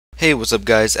Hey, what's up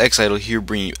guys? xXidol here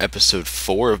bringing you episode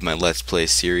 4 of my Let's Play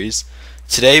series.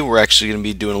 Today we're actually going to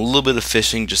be doing a little bit of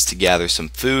fishing just to gather some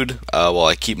food while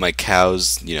I keep my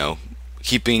cows,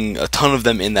 keeping a ton of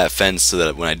them in that fence so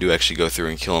that when I do actually go through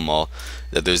and kill them all,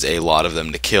 that there's a lot of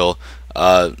them to kill.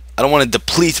 I don't want to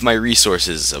deplete my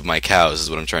resources of my cows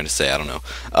is what I'm trying to say, I don't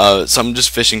know. So I'm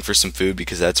just fishing for some food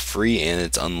because that's free and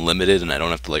it's unlimited and I don't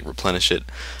have to replenish it.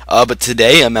 But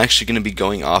today I'm actually going to be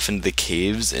going off into the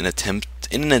caves in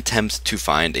an attempt to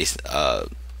find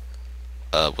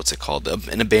what's it called?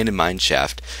 An abandoned mine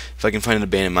shaft. If I can find an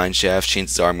abandoned mine shaft,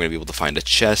 chances are I'm going to be able to find a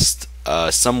chest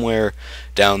somewhere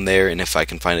down there, and if I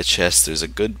can find a chest, there's a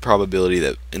good probability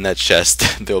that in that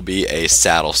chest there'll be a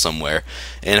saddle somewhere.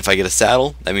 And if I get a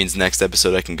saddle, that means next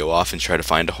episode I can go off and try to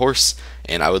find a horse,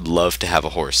 and I would love to have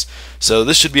a horse. So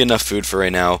this should be enough food for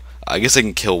right now. I guess I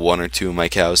can kill one or two of my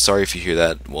cows. Sorry if you hear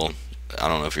that. Well, I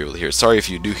don't know if you're able to hear it. Sorry if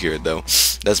you do hear it though.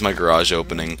 That's my garage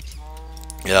opening.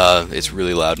 It's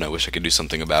really loud and I wish I could do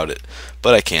something about it,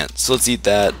 but I can't. So let's eat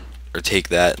that, or take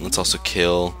that, and let's also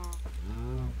kill...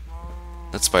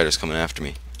 That spider's coming after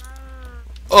me.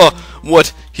 Oh,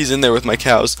 what? He's in there with my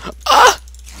cows. Ah!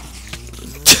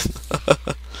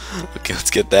 Okay,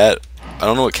 let's get that. I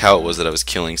don't know what cow it was that I was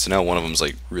killing, so now one of them's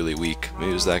like really weak.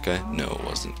 Maybe it was that guy? No, it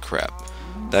wasn't. Crap.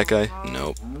 That guy?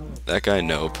 Nope. That guy?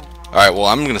 Nope. Alright, well,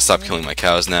 I'm gonna stop killing my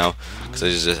cows now,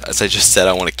 because as I just said,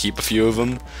 I want to keep a few of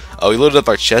them. We loaded up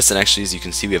our chest, and actually, as you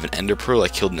can see, we have an ender pearl. I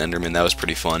killed an enderman. That was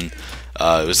pretty fun.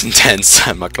 It was intense,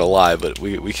 I'm not gonna lie, but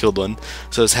we killed one,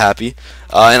 so I was happy.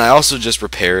 And I also just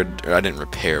repaired, or I didn't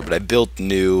repair, but I built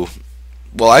new...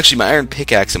 Well, actually, my iron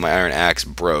pickaxe and my iron axe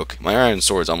broke. My iron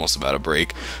sword's almost about to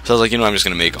break. So I was like, I'm just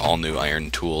gonna make all new iron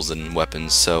tools and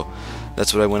weapons, so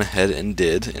that's what I went ahead and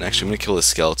did. And actually, I'm gonna kill the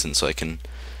skeleton so I can...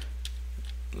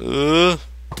 I'm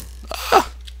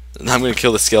gonna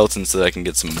kill the skeleton so that I can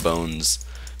get some bones.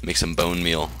 Make some bone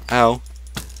meal. Ow.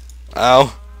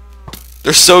 Ow.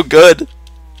 They're so good.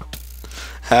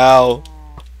 How?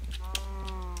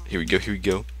 Here we go, here we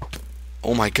go.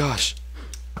 Oh my gosh.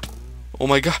 Oh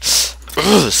my gosh.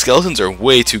 Ugh, the skeletons are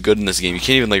way too good in this game. You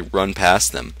can't even run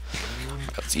past them.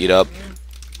 Right, let's eat up.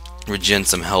 Regen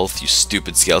some health, you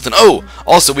stupid skeleton. Oh!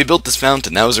 Also, we built this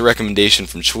fountain. That was a recommendation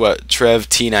from Trev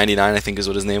T99, I think is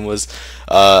what his name was.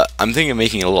 I'm thinking of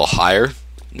making it a little higher.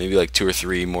 Maybe 2 or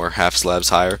 3 more half slabs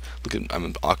higher. Look at, I'm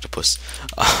an octopus.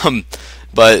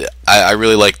 But I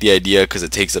really like the idea because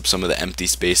it takes up some of the empty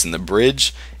space in the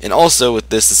bridge. And also with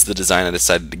this is the design I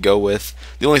decided to go with.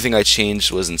 The only thing I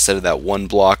changed was instead of that 1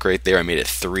 block right there, I made it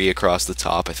 3 across the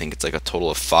top. I think it's a total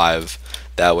of 5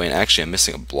 that way. And actually I'm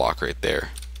missing a block right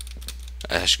there.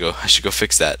 I should go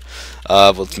fix that.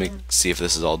 Let's see if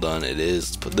this is all done. It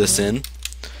is. Let's put this in.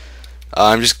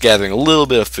 I'm just gathering a little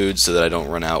bit of food so that I don't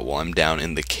run out while I'm down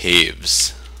in the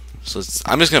caves. So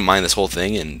I'm just going to mine this whole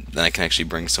thing, and then I can actually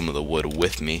bring some of the wood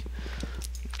with me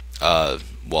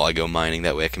while I go mining.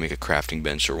 That way I can make a crafting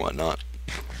bench or whatnot.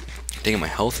 Dang, my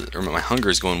health, or my hunger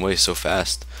is going away so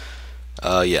fast.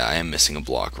 Yeah, I am missing a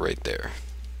block right there.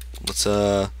 Let's,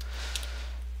 how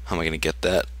am I going to get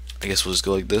that? I guess we'll just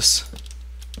go like this.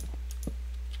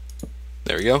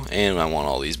 There we go, and I want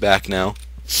all these back now.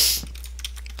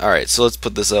 Alright, so let's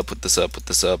put this up, put this up, put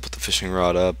this up, put the fishing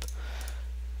rod up.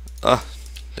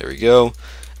 There we go.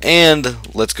 And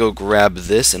let's go grab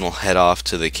this and we'll head off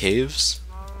to the caves.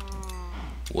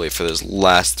 Wait for those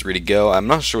last 3 to go. I'm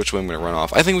not sure which way I'm going to run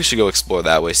off. I think we should go explore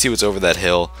that way, see what's over that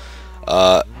hill.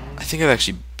 I think I've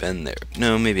actually been there.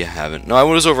 No, maybe I haven't. No, I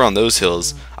was over on those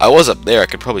hills. I was up there. I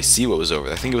could probably see what was over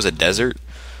there. I think it was a desert.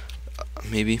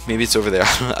 Maybe it's over there.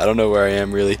 I don't know where I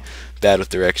am really. Bad with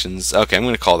directions. Okay, I'm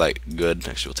going to call that good.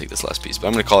 Actually, we'll take this last piece, but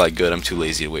I'm going to call that good. I'm too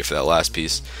lazy to wait for that last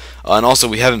piece. And also,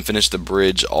 we haven't finished the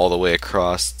bridge all the way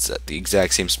across. It's at the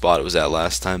exact same spot it was at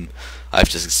last time. I have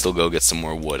to still go get some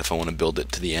more wood if I want to build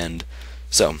it to the end.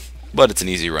 So, but it's an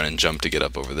easy run and jump to get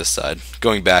up over this side.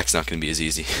 Going back is not going to be as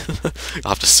easy.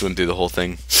 I'll have to swim through the whole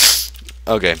thing.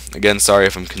 Okay, again, sorry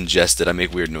if I'm congested. I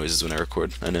make weird noises when I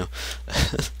record. I know.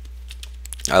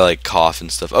 I cough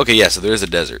and stuff. Okay, yeah, so there is a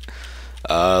desert.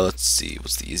 Let's see,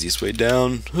 what's the easiest way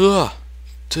down?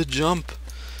 To jump.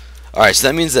 Alright, so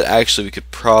that means that actually we could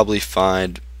probably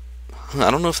find... I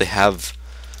don't know if they have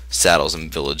saddles in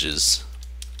villages.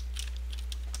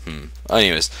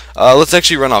 Anyways, let's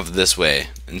actually run off this way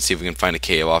and see if we can find a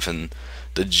cave off in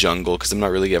the jungle, because I'm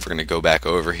not really ever going to go back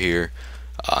over here.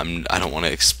 I don't want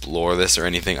to explore this or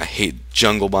anything. I hate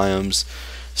jungle biomes,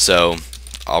 so...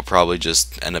 I'll probably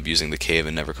just end up using the cave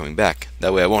and never coming back.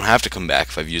 That way I won't have to come back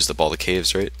if I've used up all the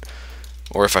caves, right?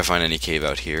 Or if I find any cave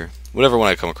out here. Whatever one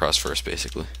I come across first,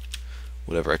 basically.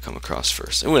 Whatever I come across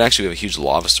first. Oh, and actually we have a huge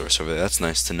lava source over there. That's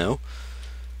nice to know.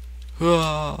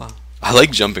 Ah. I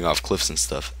like jumping off cliffs and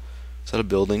stuff. Is that a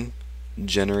building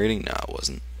generating? No, it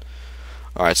wasn't.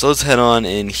 Alright, so let's head on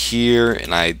in here,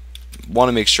 and I want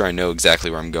to make sure I know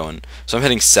exactly where I'm going. So I'm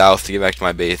heading south to get back to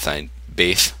my base. I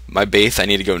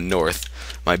need to go north.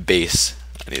 My base,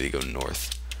 I need to go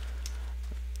north.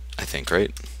 I think,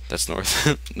 right? That's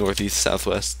north. Northeast,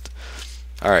 southwest.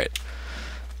 Alright.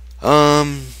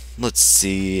 Let's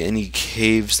see. Any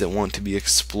caves that want to be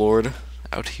explored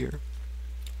out here?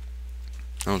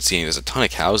 I don't see any. There's a ton of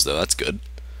cows, though. That's good.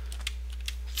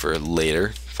 For later,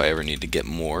 if I ever need to get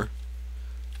more.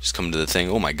 Just come to the thing.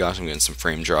 Oh my gosh, I'm getting some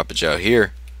frame droppage out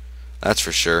here. That's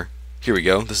for sure. Here we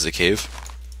go. This is a cave.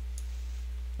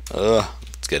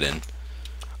 Let's get in.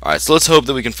 Alright, so let's hope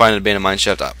that we can find an abandoned mine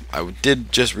shaft. I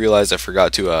did just realize I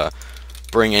forgot to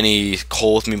bring any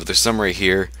coal with me, but there's some right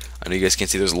here. I know you guys can't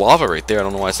see. There's lava right there. I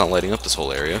don't know why it's not lighting up this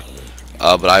whole area.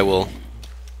 But I will...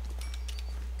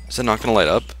 Is it not going to light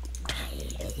up?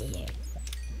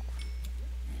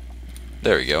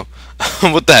 There we go.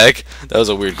 What the heck? That was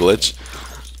a weird glitch.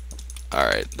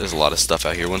 Alright, there's a lot of stuff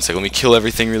out here. One second, let me kill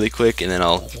everything really quick, and then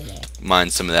I'll mine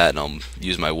some of that, and I'll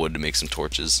use my wood to make some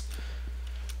torches.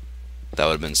 That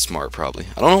would have been smart, probably.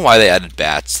 I don't know why they added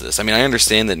bats to this. I mean, I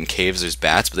understand that in caves there's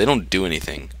bats, but they don't do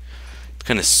anything. It's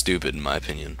kind of stupid, in my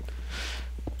opinion.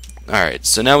 Alright,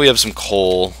 so now we have some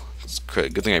coal. It's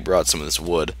good thing I brought some of this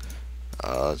wood.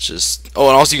 Just... Oh,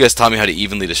 and also you guys taught me how to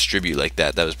evenly distribute like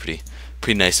that. That was pretty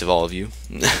nice of all of you.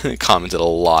 Commented a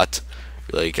lot.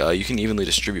 Like, you can evenly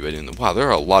distribute by doing that. Wow, there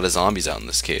are a lot of zombies out in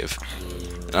this cave.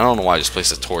 And I don't know why I just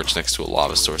placed a torch next to a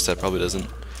lava source. That probably doesn't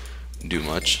do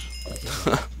much.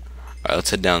 Alright, let's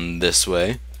head down this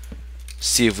way.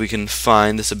 See if we can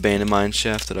find this abandoned mine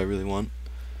shaft that I really want.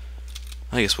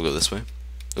 I guess we'll go this way.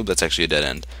 Oh, that's actually a dead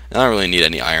end. And I don't really need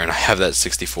any iron. I have that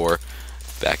 64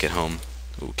 back at home.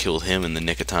 Ooh, killed him in the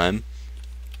nick of time.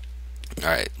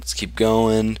 Alright, let's keep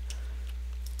going.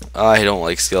 I don't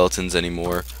like skeletons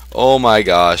anymore. Oh my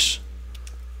gosh.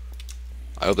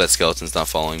 I hope that skeleton's not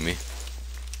following me.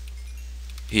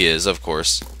 He is, of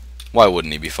course. Why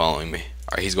wouldn't he be following me?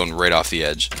 Alright, he's going right off the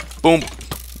edge. Boom!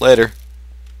 Later.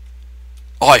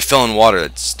 Oh, I fell in water.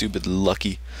 That's stupid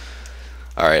lucky.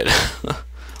 Alright.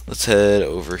 Let's head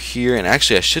over here. And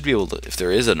actually, I should be able to... If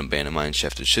there is an abandoned mine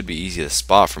shaft, it should be easy to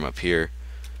spot from up here.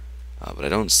 But I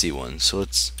don't see one. So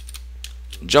let's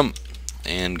jump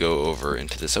and go over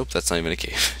into this. Oh, that's not even a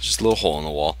cave. Just a little hole in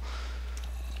the wall.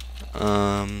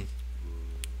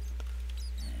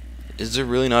 Is there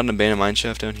really not an abandoned mine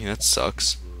shaft down here? That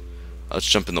sucks. Let's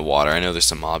jump in the water. I know there's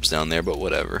some mobs down there, but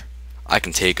whatever. I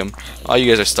can take them. Oh, you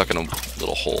guys are stuck in a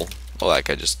little hole. Oh, that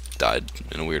guy just died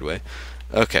in a weird way.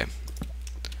 Okay.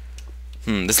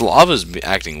 This lava's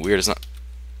acting weird. It's not...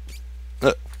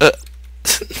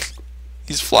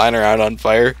 He's flying around on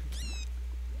fire.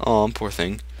 Oh, poor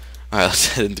thing. Alright,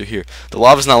 let's head in through here. The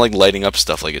lava's not like lighting up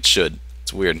stuff like it should.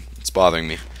 It's weird. It's bothering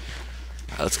me.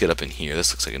 Alright, let's get up in here.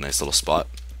 This looks like a nice little spot.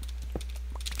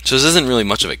 So this isn't really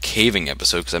much of a caving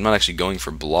episode because I'm not actually going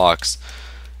for blocks.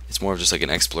 It's more of just like an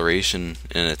exploration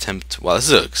and an attempt. Wow, this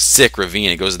is a sick ravine.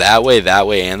 It goes that way,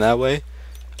 and that way.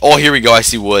 Oh, here we go. I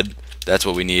see wood. That's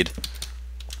what we need.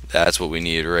 That's what we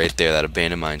need right there, that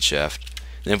abandoned mine shaft.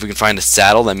 And if we can find a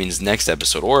saddle, that means next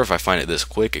episode. Or if I find it this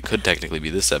quick, it could technically be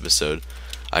this episode.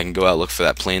 I can go out, look for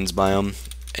that plains biome,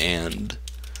 and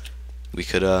we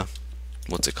could,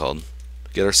 what's it called?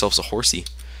 Get ourselves a horsey.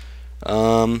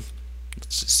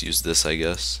 Let's just use this, I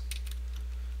guess,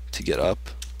 to get up.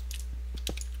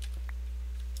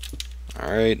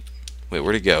 Alright. Wait,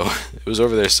 where'd it go? It was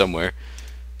over there somewhere.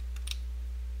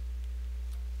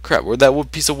 Crap, where'd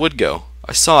that piece of wood go?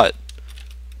 I saw it.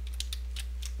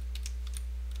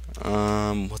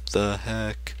 What the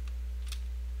heck?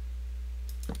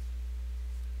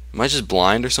 Am I just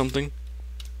blind or something?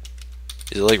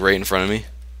 Is it like right in front of me?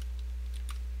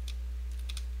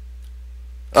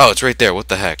 Oh, it's right there. What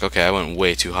the heck? Okay, I went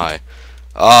way too high.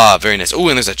 Ah, very nice. Oh,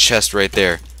 and there's a chest right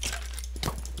there.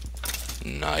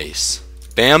 Nice.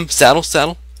 Bam! Saddle,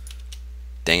 saddle.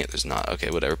 Dang it, there's not.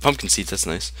 Okay, whatever. Pumpkin seeds, that's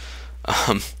nice.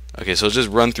 Okay, so let's just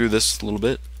run through this a little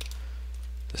bit.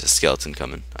 There's a skeleton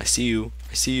coming. I see you.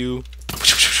 I see you.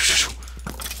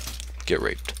 Get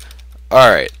raped.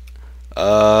 Alright.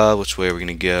 Which way are we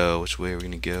gonna go? Which way are we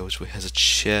gonna go? Which way has a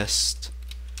chest?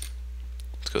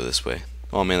 Let's go this way.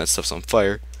 Oh man, that stuff's on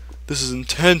fire. This is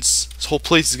intense. This whole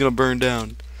place is gonna burn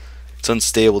down. It's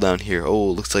unstable down here. Oh,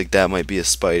 looks like that might be a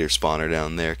spider spawner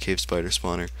down there. Cave spider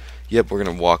spawner. Yep, we're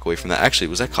gonna walk away from that. Actually,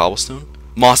 was that cobblestone?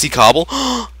 Mossy cobble?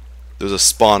 There's a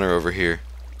spawner over here.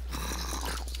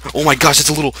 Oh my gosh, it's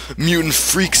a little mutant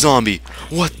freak zombie.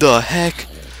 What the heck?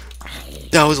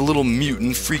 That was a little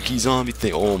mutant freaky zombie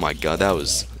thing. Oh my god, that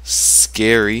was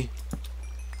scary.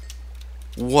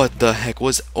 What the heck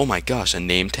was... Oh my gosh, a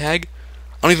name tag?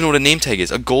 I don't even know what a name tag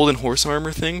is. A golden horse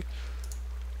armor thing?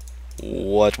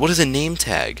 What? What is a name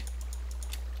tag?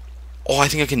 Oh, I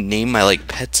think I can name my, like,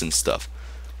 pets and stuff.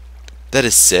 That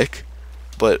is sick.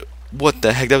 But what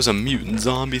the heck? That was a mutant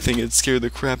zombie thing. It scared the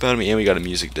crap out of me. And we got a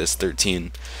music disc,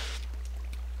 13.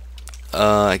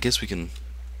 I guess we can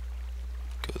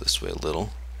go this way a little.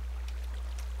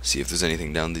 See if there's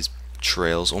anything down these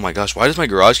trails. Oh my gosh, why does my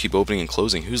garage keep opening and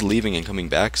closing? Who's leaving and coming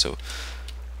back so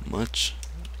much?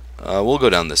 We'll go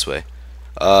down this way.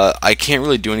 I can't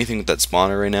really do anything with that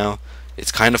spawner right now.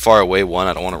 It's kind of far away. One,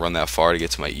 I don't want to run that far to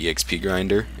get to my EXP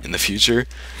grinder in the future.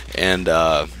 And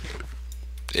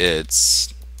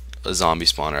it's a zombie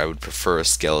spawner. I would prefer a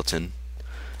skeleton.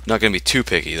 Not going to be too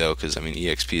picky though, because I mean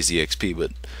EXP is EXP,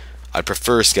 but I'd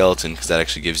prefer a skeleton because that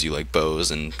actually gives you like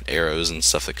bows and arrows and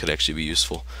stuff that could actually be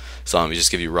useful. Zombies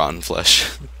just give you rotten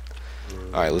flesh.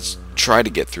 Alright, let's try to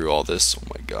get through all this. Oh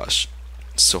my gosh.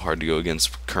 It's so hard to go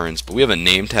against currents. But we have a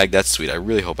name tag. That's sweet. I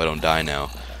really hope I don't die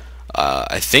now.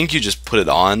 I think you just put it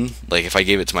on. Like if I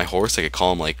gave it to my horse, I could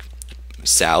call him like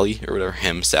Sally or whatever.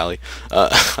 Him, Sally.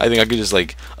 I think I could just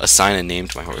like assign a name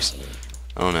to my horse.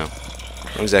 I don't know.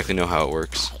 I don't exactly know how it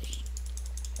works.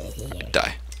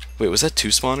 Die. Wait, was that 2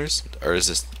 spawners? Or is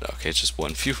this... Okay, it's just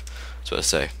 1. Phew. That's what I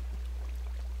say.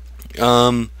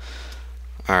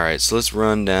 Alright, so let's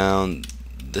run down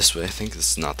this way. I think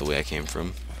this is not the way I came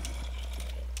from.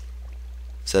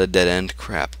 Is that a dead end?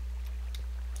 Crap.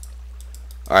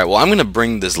 Alright, well, I'm going to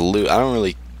bring this loot. I don't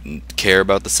really care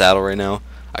about the saddle right now.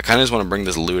 I kind of just want to bring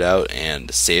this loot out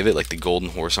and save it, like the golden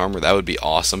horse armor. That would be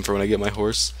awesome for when I get my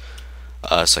horse.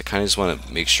 So I kind of just want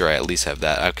to make sure I at least have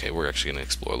that. Okay, we're actually going to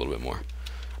explore a little bit more.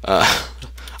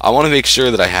 I want to make sure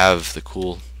that I have the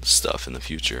cool stuff in the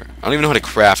future. I don't even know how to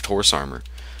craft horse armor.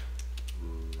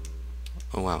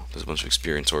 Oh wow, there's a bunch of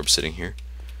experience orbs sitting here.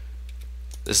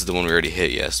 This is the one we already hit,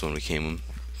 yes, the one we came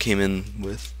in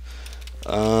with.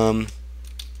 So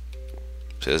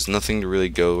there's nothing to really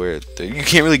go where... You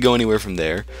can't really go anywhere from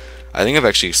there. I think I've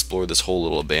actually explored this whole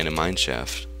little abandoned mine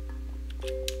shaft.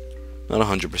 Not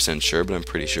 100% sure, but I'm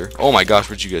pretty sure. Oh my gosh,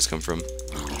 where'd you guys come from?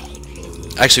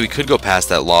 Actually, we could go past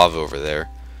that lava over there.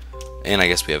 And I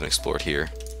guess we haven't explored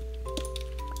here.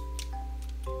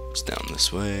 It's down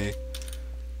this way.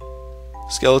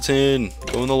 Skeleton!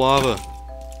 Go in the lava!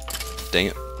 Dang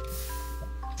it.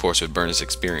 Of course, it would burn his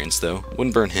experience, though.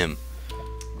 Wouldn't burn him.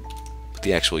 But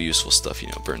the actual useful stuff, you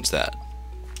know, burns that.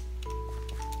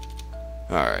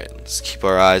 Alright, let's keep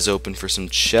our eyes open for some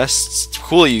chests. It's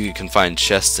cool that you can find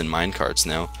chests in minecarts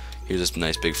now. Here's this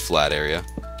nice big flat area.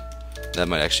 That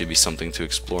might actually be something to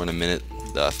explore in a minute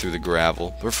through the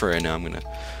gravel. But for right now, I'm going to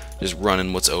just run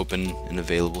in what's open and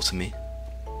available to me.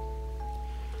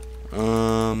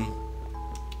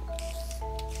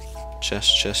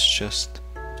 Chest.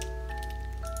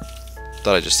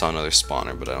 Thought I just saw another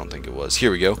spawner, but I don't think it was.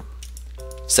 Here we go.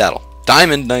 Saddle.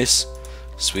 Diamond, nice.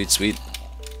 Sweet.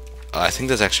 I think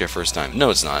that's actually our first diamond. No,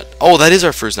 it's not. Oh, that is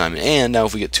our first diamond. And now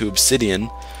if we get 2 obsidian,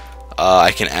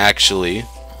 I can actually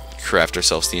craft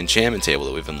ourselves the enchantment table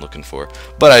that we've been looking for.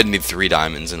 But I'd need 3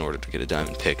 diamonds in order to get a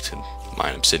diamond pick to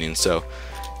mine obsidian, so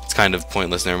it's kind of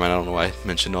pointless. Never mind, I don't know why I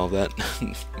mentioned all that.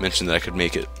 Mentioned that I could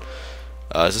make it.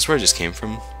 Is this where I just came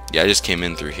from? Yeah, I just came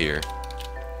in through here.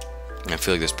 And I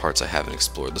feel like there's parts I haven't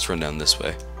explored. Let's run down this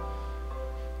way.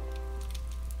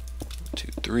 2,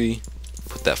 3.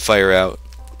 Put that fire out.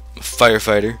 I'm a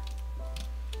firefighter.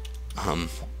 Alright,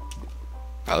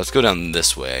 let's go down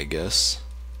this way, I guess.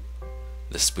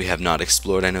 This we have not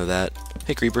explored, I know that.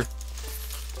 Hey, creeper.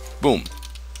 Boom.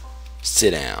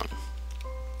 Sit down.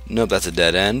 Nope, that's a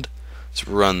dead end. Let's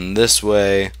run this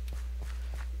way.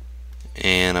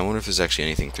 And I wonder if there's actually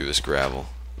anything through this gravel.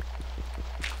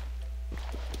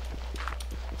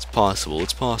 It's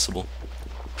possible.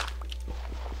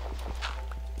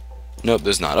 Nope,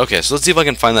 there's not. Okay, so let's see if I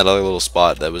can find that other little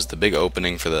spot that was the big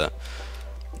opening for the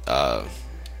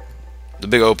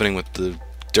big opening with the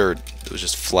dirt that was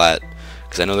just flat.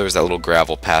 Because I know there was that little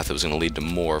gravel path that was going to lead to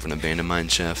more of an abandoned mine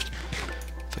shaft.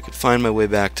 If I could find my way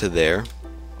back to there,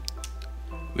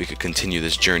 we could continue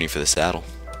this journey for the saddle.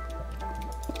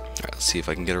 Alright, let's see if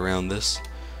I can get around this.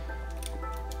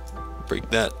 Break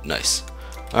that. Nice.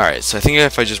 Alright, so I think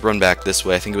if I just run back this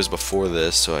way, I think it was before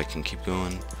this, so I can keep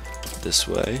going this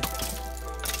way.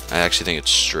 I actually think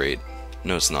it's straight.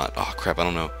 No, it's not. Oh, crap, I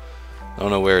don't know. I don't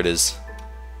know where it is.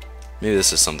 Maybe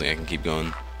this is something I can keep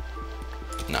going.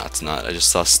 No, it's not. I just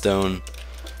saw stone.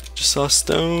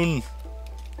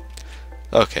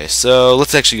 Okay, so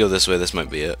let's actually go this way. This might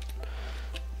be it.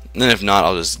 And then if not,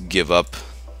 I'll just give up.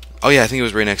 Oh yeah, I think it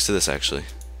was right next to this actually.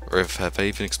 Or have I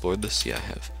even explored this? Yeah, I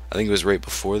have. I think it was right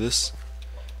before this,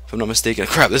 if I'm not mistaken.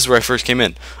 Crap, this is where I first came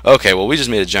in. Okay, well we just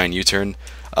made a giant U-turn.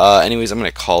 Anyways, I'm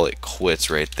gonna call it quits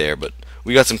right there. But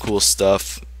we got some cool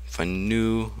stuff. If I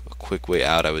knew a quick way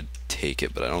out, I would take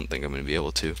it, but I don't think I'm gonna be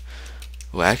able to.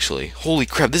 Oh, actually, holy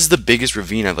crap! This is the biggest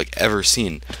ravine I've like ever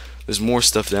seen. There's more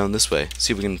stuff down this way.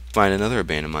 See if we can find another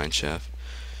abandoned mine shaft.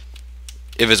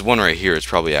 If it's one right here, it's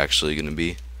probably actually gonna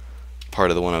be part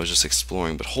of the one I was just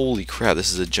exploring. But holy crap,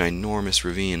 this is a ginormous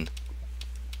ravine.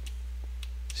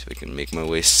 See if I can make my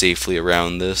way safely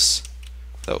around this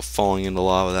without falling into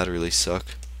lava. That'd really suck.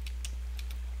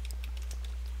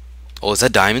 Oh, is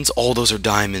that diamonds? Oh, those are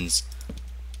diamonds.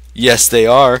 Yes, they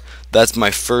are. That's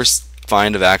my first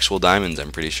find of actual diamonds,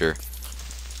 I'm pretty sure.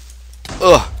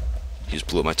 Ugh! He just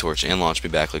blew up my torch and launched me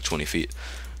back like 20 feet.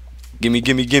 Gimme,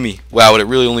 gimme, gimme. Wow, would it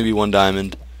really only be one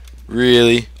diamond?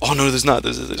 Really? Oh, no, there's not.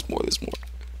 There's more, there's more.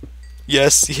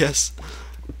 Yes, yes.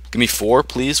 Give me 4,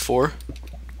 please, 4.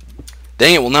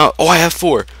 Dang it, well now... Oh, I have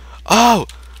 4. Oh!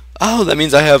 Oh, that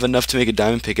means I have enough to make a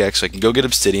diamond pickaxe, so I can go get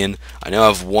obsidian. I now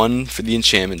have 1 for the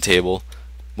enchantment table.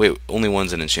 Wait, only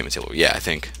 1's an enchantment table. Yeah, I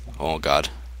think. Oh, God.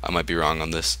 I might be wrong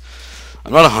on this.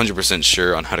 I'm not 100%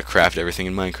 sure on how to craft everything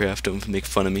in Minecraft. Don't make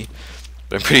fun of me.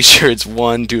 But I'm pretty sure it's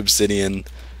 1, 2 obsidian...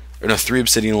 Or no, 3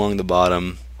 obsidian along the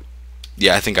bottom.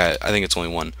 Yeah, I think it's only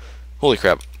 1. Holy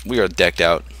crap, we are decked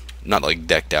out. Not like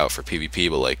decked out for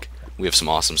PvP, but like we have some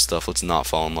awesome stuff. Let's not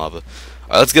fall in lava.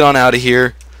 Alright, let's get on out of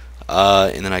here.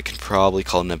 And then I can probably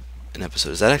call an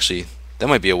episode. Is that actually... That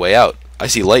might be a way out. I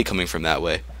see light coming from that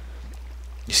way.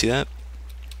 You see that?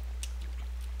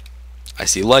 I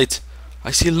see light. I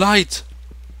see light.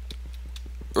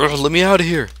 Ugh, let me out of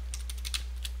here.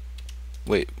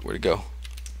 Wait, where'd it go?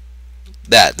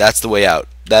 That's the way out.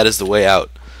 That is the way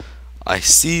out. I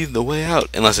see the way out.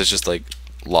 Unless it's just like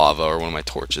lava or one of my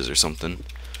torches or something.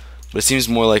 But it seems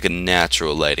more like a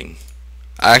natural lighting.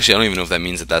 Actually, I don't even know if that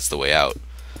means that that's the way out.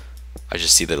 I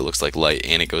just see that it looks like light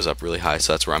and it goes up really high,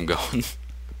 so that's where I'm going.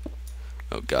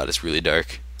 Oh god, it's really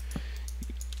dark.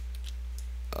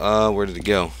 Where did it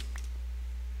go?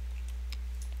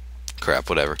 Crap,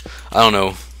 whatever. I don't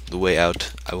know the way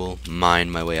out. I will mine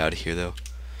my way out of here, though.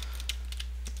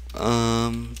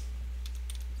 What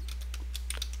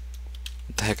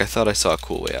the heck, I thought I saw a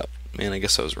cool way out. Man, I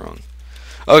guess I was wrong.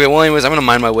 Okay, well anyways, I'm going to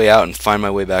mine my way out and find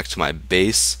my way back to my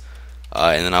base.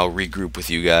 And then I'll regroup with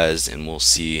you guys and we'll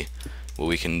see what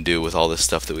we can do with all this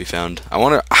stuff that we found.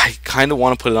 I kind of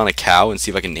want to put it on a cow and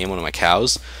see if I can name one of my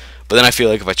cows. But then I feel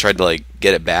like if I tried to like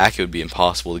get it back, it would be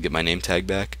impossible to get my name tag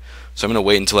back. So I'm going to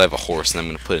wait until I have a horse and I'm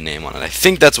going to put a name on it. I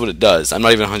think that's what it does. I'm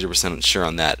not even 100% sure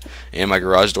on that. And my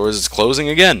garage doors is closing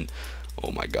again.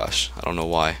 Oh my gosh. I don't know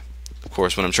why. Of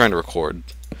course, when I'm trying to record.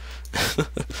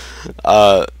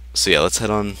 So yeah, let's head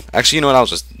on. Actually, you know what? I'll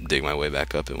just dig my way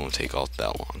back up. It won't take all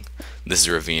that long. This is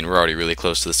a ravine. We're already really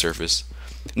close to the surface.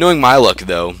 Knowing my luck,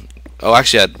 though... Oh,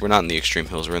 actually, we're not in the extreme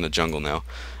hills. We're in the jungle now.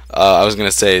 I was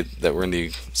gonna say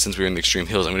that since we're in the extreme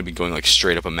hills, I'm gonna be going like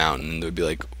straight up a mountain, and there'd be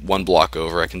like 1 block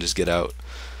over. I can just get out.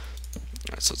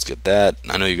 Alright, so let's get that.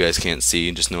 I know you guys can't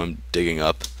see, just know I'm digging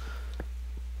up,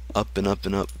 up and up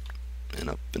and up, and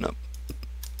up and up.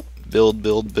 Build,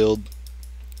 build, build.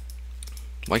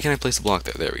 Why can't I place the block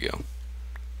there? There we go.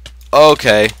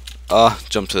 Okay.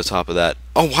 Jump to the top of that.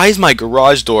 Oh, why is my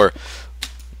garage door?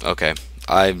 Okay.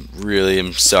 I really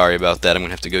am sorry about that. I'm going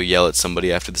to have to go yell at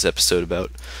somebody after this episode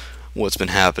about what's been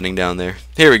happening down there.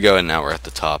 Here we go, and now we're at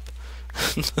the top.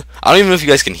 I don't even know if you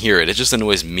guys can hear it. It just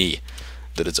annoys me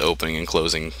that it's opening and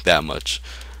closing that much.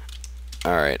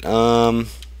 Alright,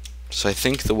 so I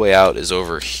think the way out is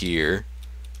over here.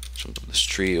 Jump up this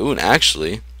tree. Ooh, and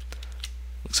actually,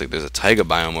 looks like there's a taiga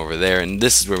biome over there, and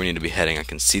this is where we need to be heading. I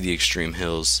can see the extreme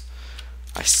hills.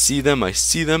 I see them, I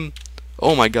see them.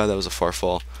 Oh my god, that was a far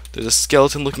fall. There's a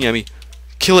skeleton looking at me.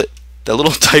 Kill it! That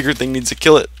little tiger thing needs to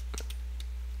kill it.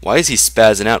 Why is he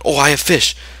spazzing out? Oh, I have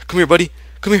fish! Come here, buddy!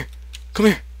 Come here! Come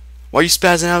here! Why are you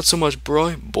spazzing out so much,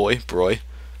 bro? Boy. Come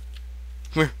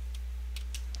here.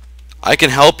 I can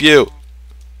help you!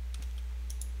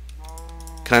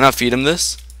 Can I not feed him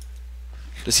this?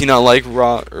 Does he not like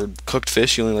raw or cooked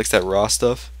fish? He only likes that raw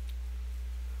stuff?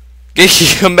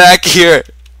 Come back here!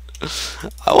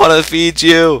 I want to feed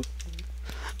you!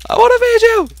 I want to feed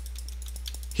you!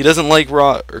 He doesn't like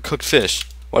raw or cooked fish.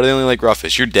 Why do they only like raw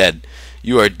fish? You're dead.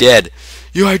 You are dead.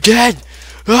 You are dead!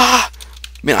 Ah!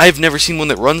 Man, I've never seen one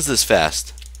that runs this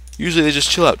fast. Usually they just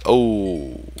chill out.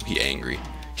 Oh, he angry.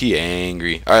 He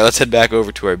angry. Alright, let's head back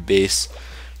over to our base,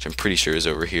 which I'm pretty sure is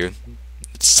over here.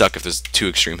 It'd suck if there's 2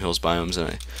 extreme hills biomes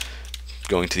and I'm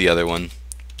going to the other one.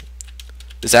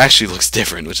 This actually looks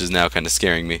different, which is now kind of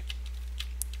scaring me.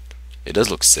 It does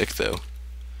look sick, though.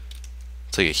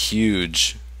 It's like a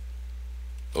huge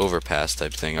overpass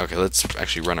type thing. Okay, let's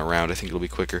actually run around. I think it'll be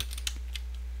quicker.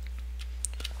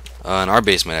 And our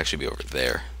base might actually be over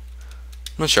there.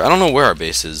 I'm not sure. I don't know where our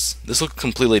base is. This looks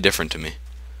completely different to me.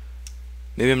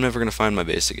 Maybe I'm never going to find my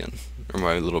base again. Or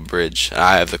my little bridge.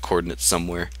 I have the coordinates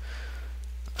somewhere.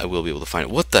 I will be able to find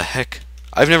it. What the heck?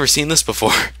 I've never seen this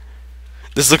before.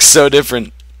 This looks so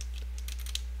different.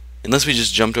 Unless we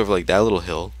just jumped over like that little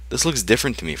hill. This looks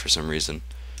different to me for some reason.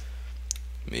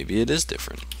 Maybe it is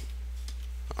different.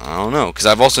 I don't know. Because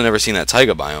I've also never seen that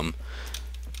taiga biome.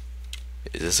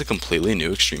 Is this a completely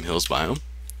new Extreme Hills biome?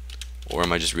 Or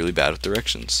am I just really bad with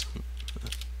directions?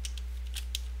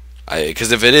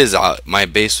 Because if it is, my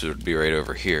base would be right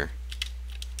over here.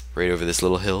 Right over this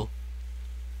little hill.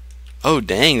 Oh,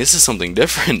 dang, this is something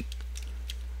different.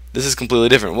 This is completely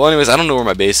different. Well, anyways, I don't know where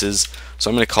my base is, so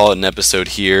I'm going to call it an episode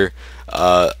here.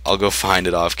 I'll go find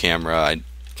it off camera. I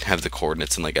have the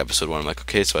coordinates in like episode 1. I'm like,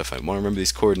 okay, so if I want to remember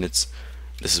these coordinates,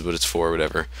 this is what it's for,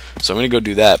 whatever. So I'm going to go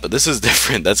do that, but this is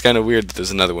different. That's kind of weird that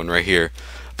there's another one right here.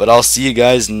 But I'll see you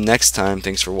guys next time.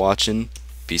 Thanks for watching.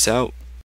 Peace out.